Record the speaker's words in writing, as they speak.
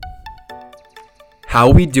How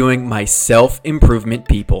we doing, my self-improvement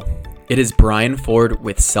people? It is Brian Ford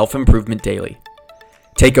with Self-Improvement Daily.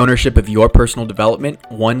 Take ownership of your personal development,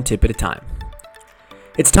 one tip at a time.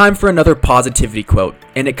 It's time for another positivity quote,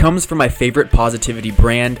 and it comes from my favorite positivity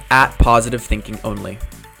brand, at Positive Thinking Only.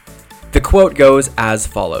 The quote goes as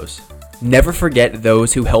follows: never forget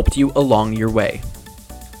those who helped you along your way.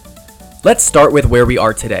 Let's start with where we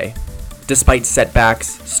are today. Despite setbacks,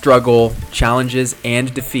 struggle, challenges,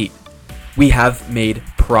 and defeat, we have made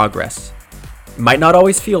progress. It might not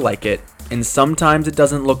always feel like it, and sometimes it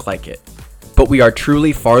doesn't look like it, but we are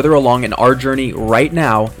truly farther along in our journey right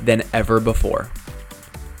now than ever before.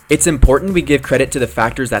 It's important we give credit to the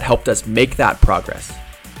factors that helped us make that progress.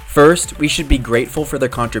 First, we should be grateful for their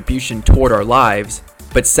contribution toward our lives,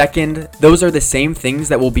 but second, those are the same things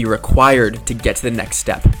that will be required to get to the next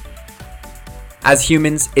step. As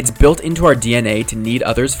humans, it's built into our DNA to need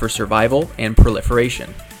others for survival and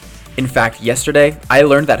proliferation. In fact, yesterday, I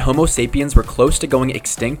learned that Homo sapiens were close to going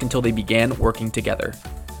extinct until they began working together.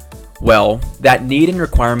 Well, that need and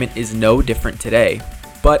requirement is no different today,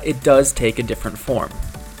 but it does take a different form.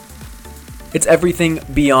 It's everything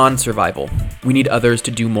beyond survival. We need others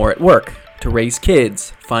to do more at work, to raise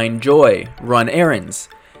kids, find joy, run errands,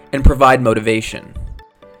 and provide motivation.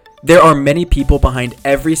 There are many people behind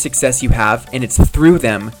every success you have, and it's through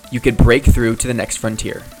them you could break through to the next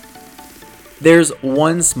frontier. There's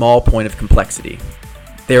one small point of complexity.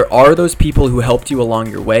 There are those people who helped you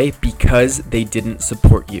along your way because they didn't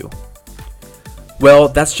support you. Well,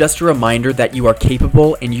 that's just a reminder that you are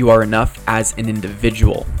capable and you are enough as an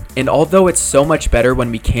individual. And although it's so much better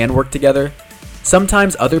when we can work together,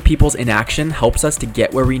 sometimes other people's inaction helps us to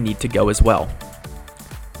get where we need to go as well.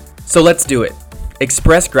 So let's do it.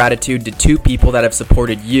 Express gratitude to two people that have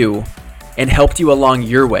supported you and helped you along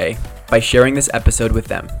your way by sharing this episode with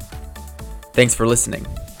them. Thanks for listening,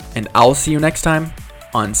 and I'll see you next time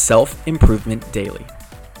on Self-Improvement Daily.